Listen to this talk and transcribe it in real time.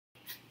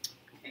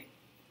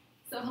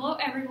So hello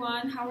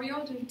everyone, how are you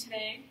all doing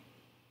today?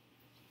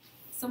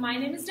 So my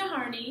name is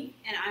Dharinee.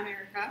 And I'm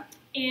Erica.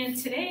 And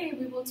today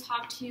we will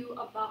talk to you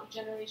about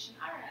Generation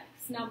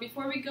RX. Now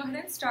before we go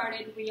ahead and start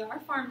it, we are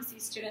pharmacy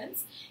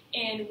students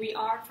and we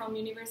are from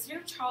University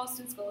of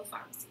Charleston School of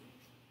Pharmacy.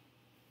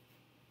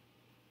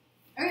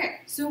 Okay,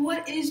 so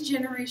what is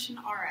Generation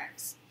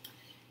RX?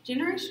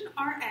 Generation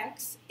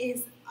RX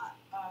is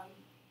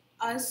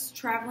us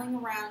traveling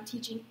around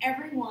teaching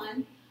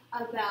everyone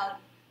about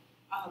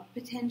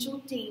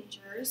potential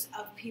dangers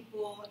of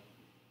people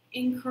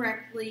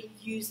incorrectly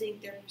using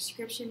their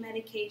prescription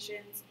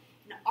medications,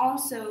 and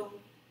also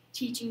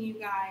teaching you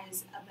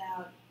guys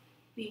about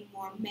being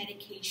more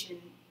medication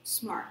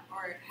smart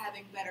or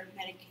having better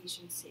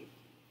medication safety.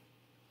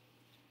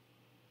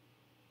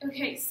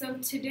 Okay, so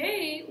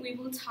today we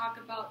will talk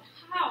about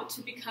how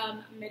to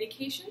become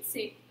medication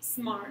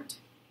smart,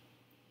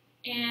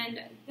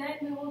 and then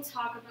we will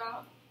talk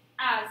about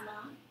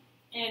asthma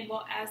and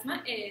what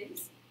asthma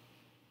is,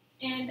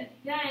 and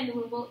then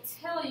we will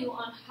tell you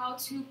on how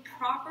to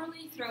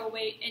properly throw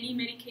away any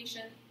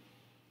medication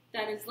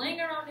that is laying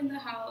around in the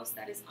house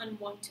that is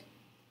unwanted.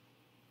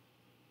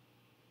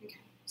 Okay,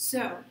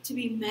 so to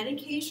be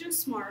medication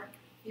smart,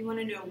 you want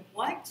to know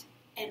what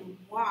and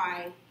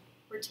why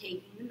we're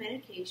taking the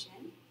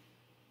medication.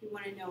 We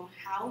want to know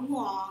how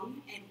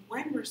long and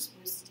when we're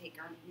supposed to take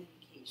our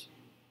medication.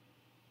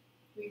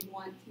 We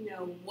want to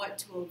know what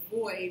to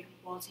avoid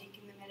while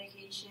taking the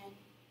medication.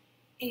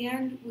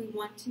 And we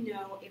want to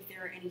know if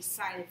there are any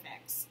side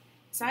effects.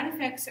 Side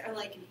effects are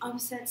like an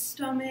upset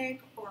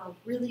stomach or a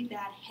really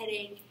bad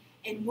headache,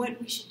 and what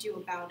we should do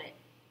about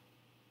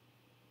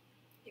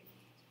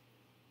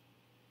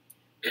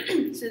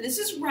it. So this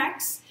is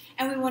Rex,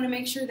 and we want to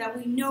make sure that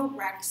we know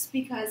Rex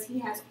because he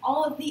has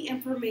all of the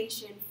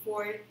information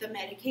for the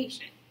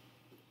medication.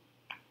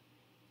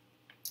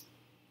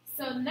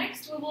 So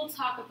next we will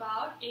talk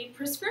about a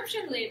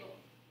prescription label.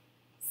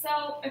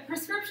 So a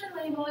prescription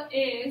label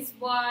is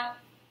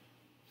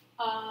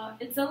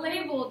it's a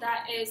label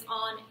that is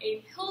on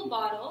a pill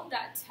bottle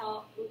that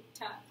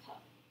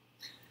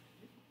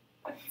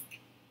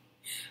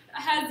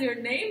has your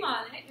name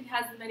on it, it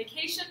has the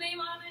medication name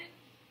on it,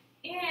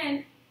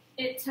 and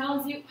it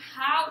tells you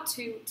how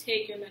to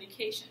take your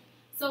medication.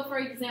 So for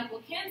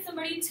example, can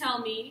somebody tell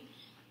me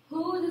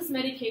who this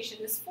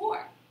medication is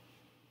for?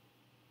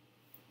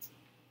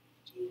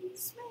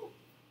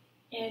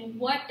 And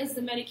what is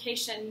the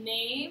medication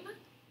name?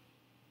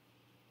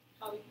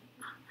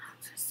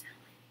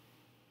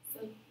 So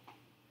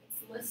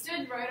it's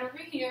listed right over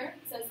here.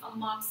 It says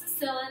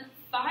amoxicillin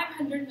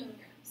 500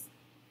 milligrams.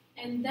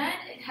 And then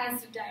it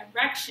has the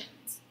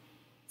directions.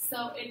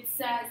 So it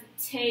says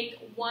take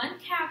 1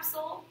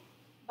 capsule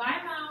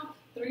by mouth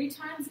 3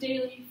 times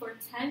daily for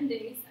 10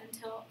 days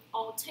until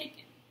all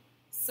taken.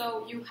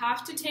 So you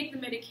have to take the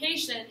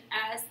medication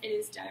as it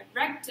is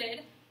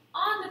directed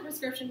on the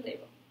prescription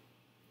label.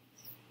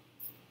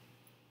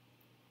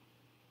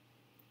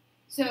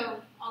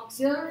 So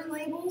auxiliary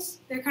labels,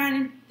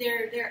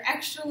 they're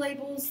extra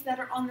labels that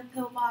are on the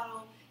pill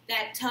bottle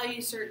that tell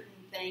you certain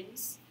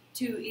things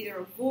to either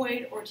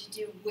avoid or to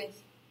do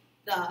with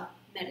the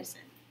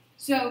medicine.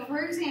 So for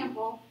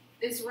example,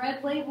 this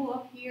red label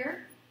up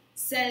here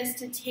says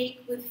to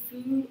take with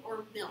food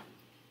or milk.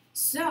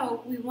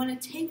 So we want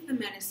to take the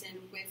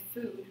medicine with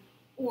food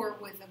or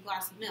with a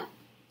glass of milk.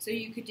 So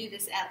you could do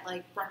this at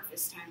like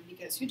breakfast time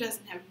because who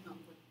doesn't have milk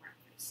with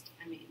breakfast?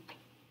 I mean.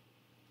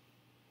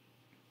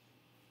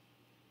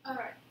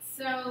 Alright,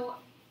 so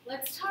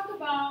let's talk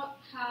about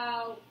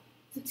how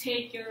to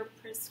take your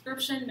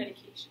prescription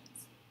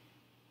medications.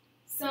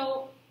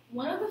 So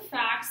one of the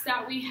facts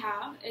that we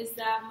have is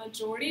that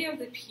majority of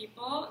the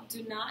people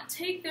do not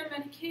take their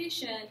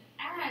medication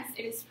as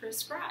it is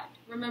prescribed.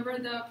 Remember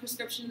the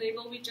prescription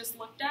label we just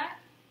looked at?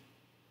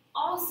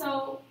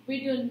 Also, we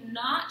do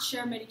not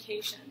share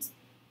medications.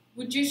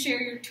 Would you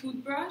share your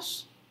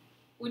toothbrush?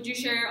 Would you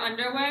share your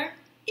underwear?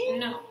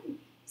 No.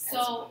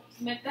 So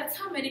that's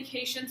how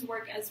medications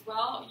work as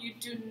well. You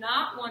do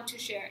not want to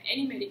share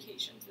any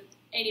medications with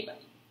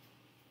anybody.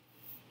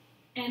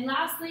 And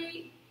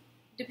lastly,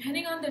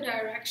 depending on the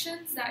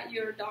directions that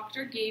your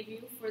doctor gave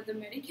you for the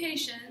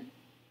medication,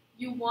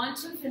 you want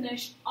to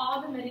finish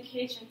all the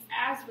medications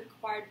as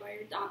required by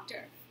your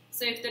doctor.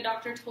 So if the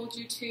doctor told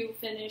you to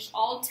finish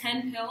all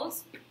 10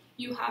 pills,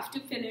 you have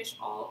to finish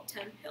all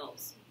 10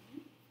 pills.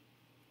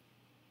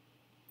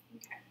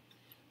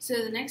 So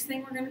the next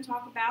thing we're going to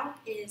talk about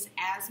is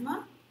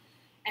asthma.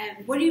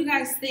 And what do you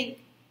guys think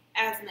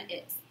asthma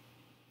is?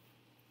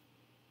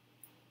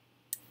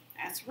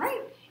 That's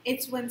right.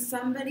 It's when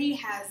somebody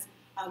has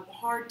a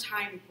hard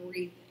time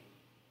breathing.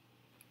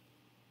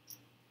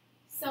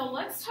 So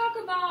let's talk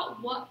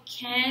about what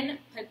can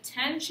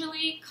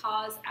potentially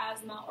cause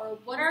asthma, or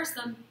what are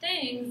some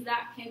things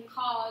that can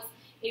cause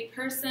a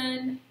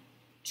person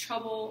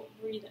trouble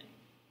breathing,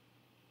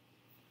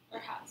 or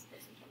has a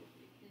person trouble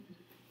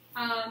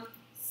breathing.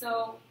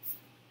 So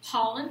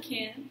pollen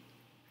can,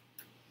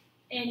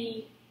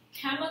 any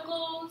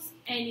chemicals,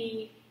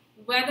 any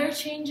weather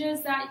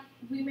changes that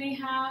we may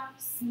have,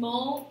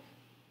 smoke,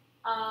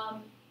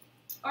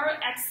 or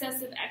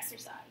excessive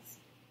exercise.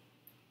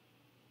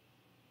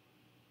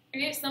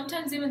 Okay,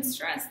 sometimes even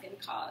stress can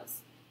cause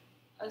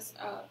a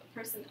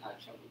person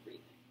trouble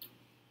breathing.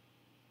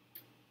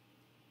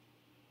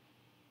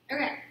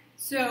 Okay,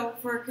 so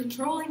for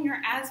controlling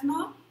your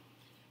asthma,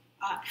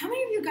 how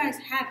many of you guys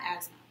have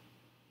asthma?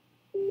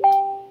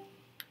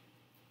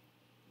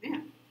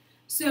 Yeah.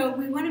 So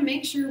we want to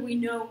make sure we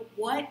know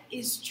what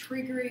is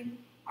triggering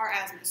our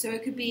asthma. So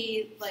it could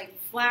be like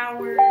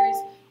flowers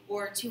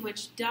or too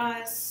much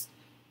dust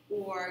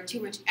or too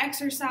much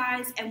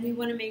exercise, and we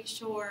want to make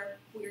sure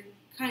we're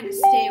kind of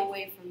stay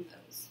away from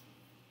those.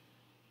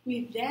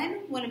 We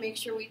then want to make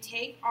sure we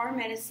take our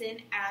medicine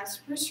as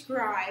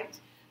prescribed,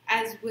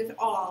 as with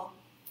all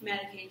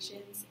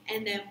medications,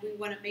 and then we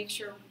want to make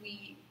sure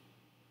we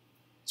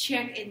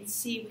check and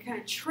see, we kind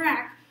of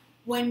track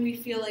when we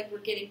feel like we're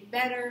getting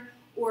better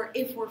or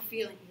if we're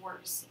feeling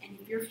worse. And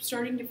if you're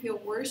starting to feel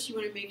worse, you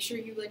want to make sure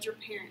you let your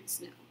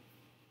parents know.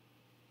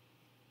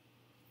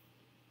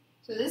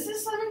 So this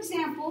is some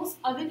examples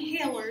of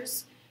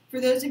inhalers. For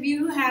those of you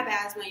who have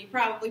asthma, you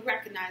probably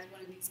recognize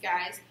one of these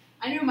guys.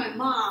 I know my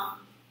mom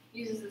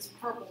uses this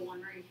purple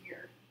one right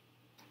here.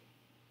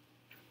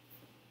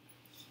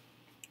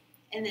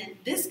 And then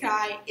this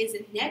guy is a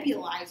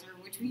nebulizer,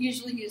 which we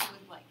usually use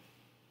with like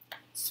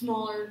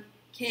smaller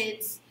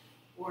kids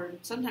or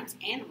sometimes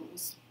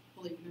animals,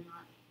 believe it or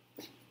not.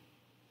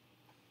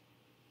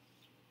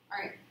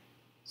 Alright,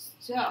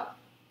 so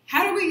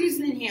how do we use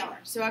an inhaler?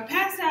 So I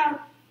passed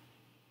out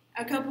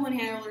a couple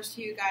inhalers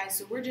to you guys,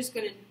 so we're just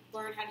going to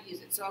learn how to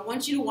use it. So I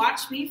want you to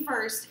watch me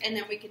first, and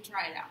then we can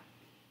try it out.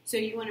 So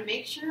you want to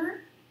make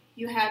sure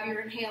you have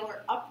your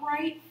inhaler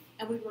upright,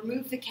 and we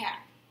remove the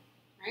cap.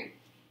 Right?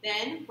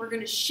 Then we're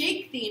going to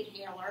shake the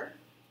inhaler,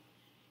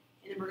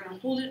 and then we're going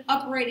to hold it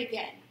upright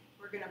again.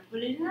 We're going to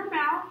put it in our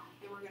mouth,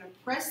 and we're going to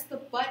press the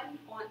button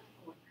on.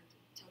 Oh,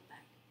 tilt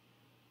back.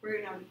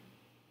 We're going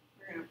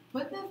to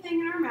put the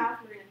thing in our mouth.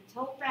 We're going to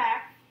tilt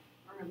back.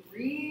 We're going to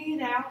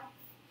breathe out,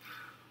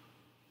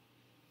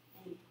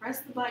 and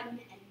press the button,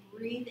 and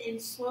breathe in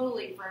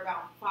slowly for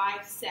about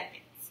 5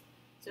 seconds.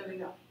 So we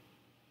go.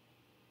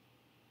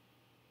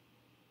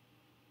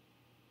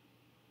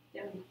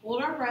 Then we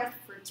hold our breath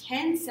for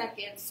 10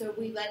 seconds, so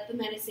we let the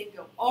medicine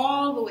go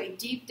all the way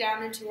deep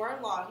down into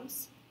our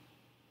lungs.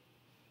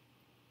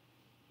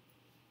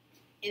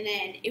 And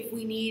then if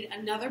we need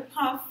another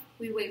puff,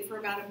 we wait for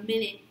about a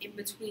minute in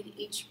between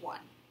each one.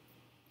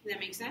 Does that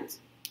make sense?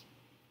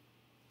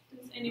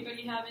 Does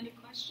anybody have any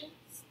questions?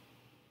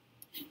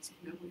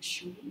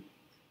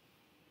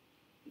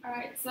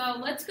 Alright, so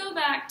let's go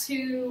back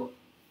to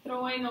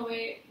throwing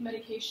away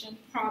medication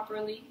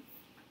properly.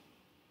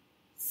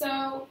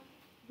 So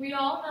we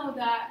all know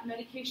that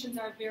medications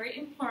are very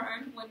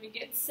important when we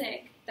get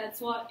sick.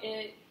 That's what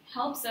it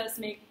helps us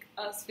make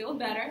us feel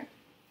better.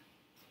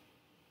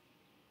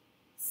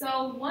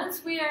 So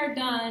once we are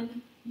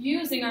done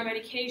using our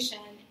medication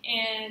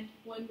and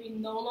when we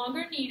no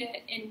longer need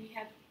it and we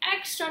have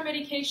extra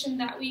medication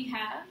that we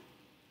have,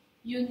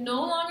 you no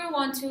longer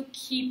want to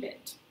keep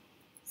it.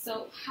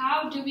 So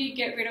how do we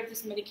get rid of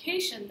this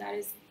medication that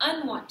is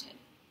unwanted?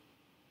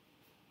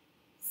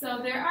 So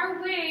there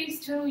are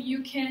ways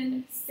you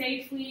can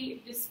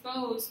safely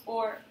dispose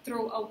or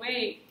throw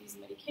away these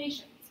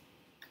medications.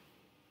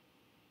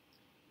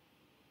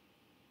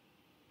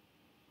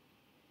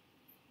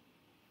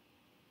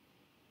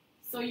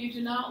 So you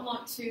do not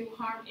want to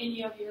harm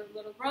any of your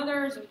little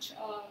brothers or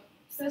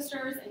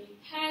sisters, any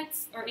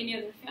pets, or any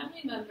other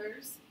family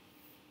members.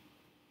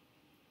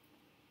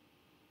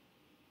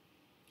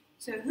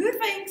 So who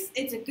thinks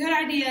it's a good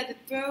idea to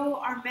throw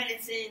our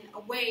medicine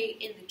away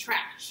in the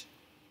trash?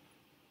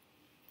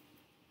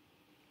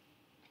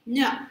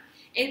 No,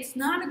 it's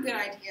not a good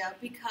idea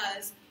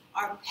because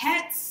our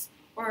pets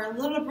or our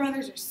little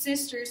brothers or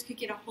sisters could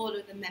get a hold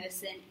of the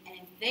medicine, and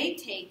if they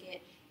take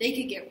it, they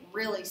could get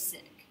really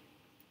sick.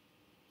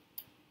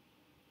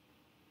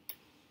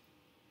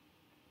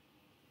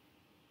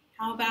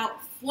 How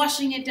about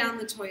flushing it down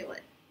the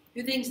toilet?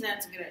 Who thinks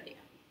that's a good idea?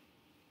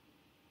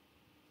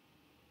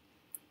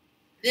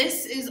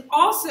 This is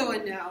also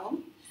a no,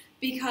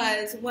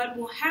 because what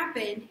will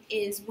happen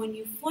is when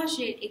you flush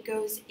it, it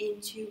goes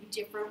into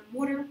different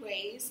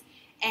waterways,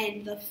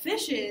 and the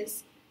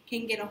fishes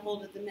can get a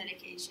hold of the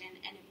medication,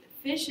 and if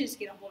the fishes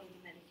get a hold of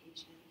the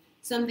medication,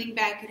 something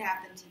bad could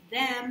happen to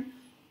them,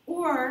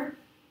 or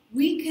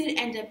we could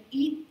end up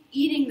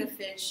eating the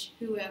fish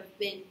who have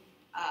been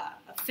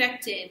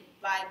affected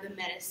by the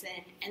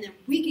medicine, and then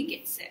we could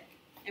get sick,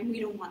 and we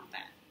don't want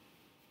that.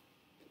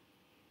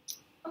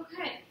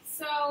 Okay,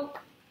 so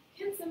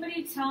can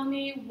somebody tell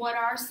me what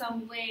are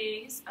some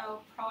ways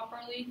of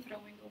properly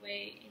throwing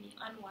away any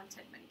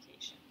unwanted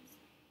medications?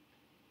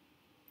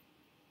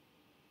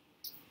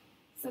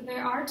 So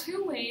there are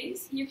two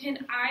ways. You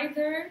can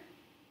either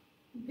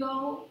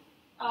go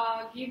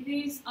give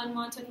these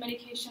unwanted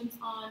medications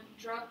on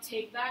drug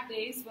take-back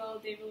days. Well,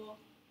 they will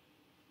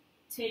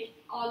take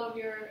all of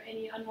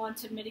any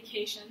unwanted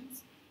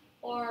medications.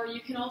 Or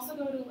you can also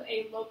go to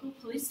a local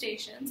police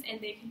station and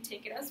they can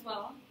take it as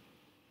well.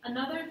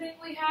 Another thing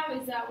we have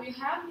is that we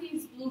have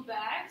these blue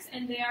bags,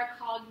 and they are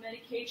called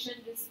medication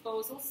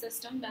disposal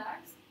system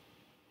bags.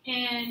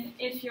 And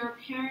if your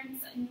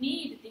parents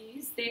need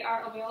these, they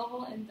are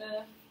available in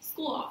the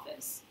school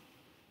office.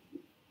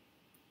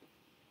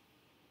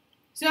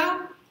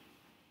 So,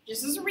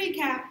 just as a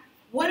recap,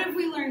 what have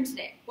we learned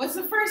today? What's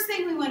the first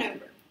thing we went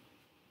over?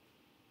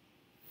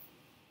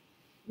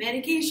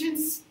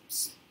 Medications,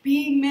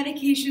 being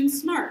medication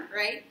smart,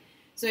 right?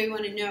 So we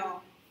want to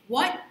know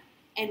what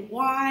and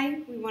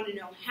why. We want to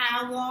know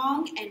how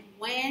long and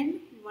when.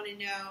 We want to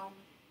know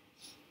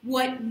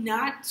what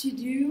not to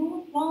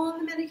do while on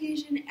the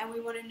medication, and we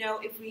want to know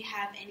if we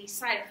have any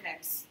side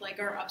effects, like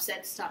our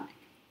upset stomach.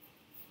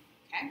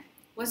 Okay?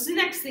 What's the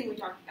next thing we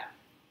talked about?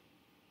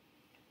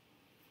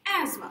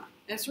 Asthma.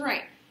 That's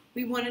right.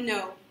 We want to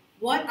know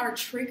what our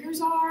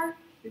triggers are.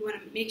 We want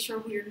to make sure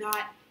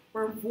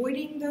we're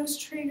avoiding those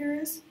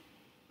triggers.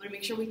 We want to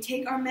make sure we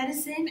take our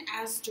medicine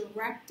as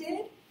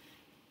directed,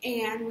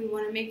 and we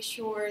want to make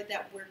sure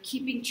that we're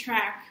keeping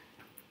track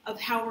of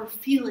how we're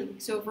feeling.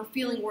 So if we're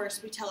feeling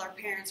worse, we tell our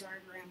parents or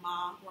our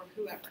grandma or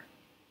whoever.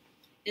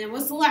 And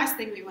what's the last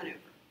thing we went over?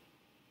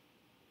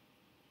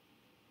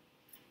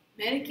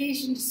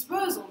 Medication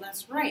disposal.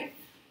 That's right.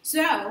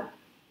 So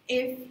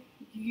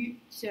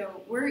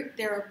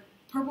there are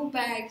purple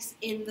bags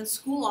in the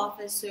school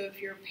office. So if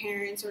your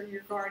parents or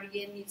your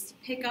guardian needs to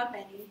pick up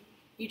any,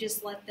 you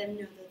just let them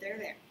know that they're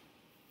there.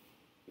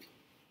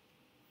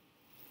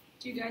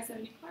 Do you guys have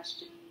any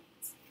questions,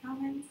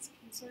 comments,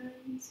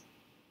 concerns?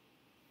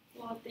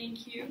 Well,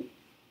 thank you.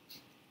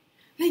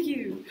 Thank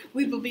you.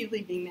 We will be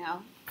leaving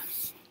now.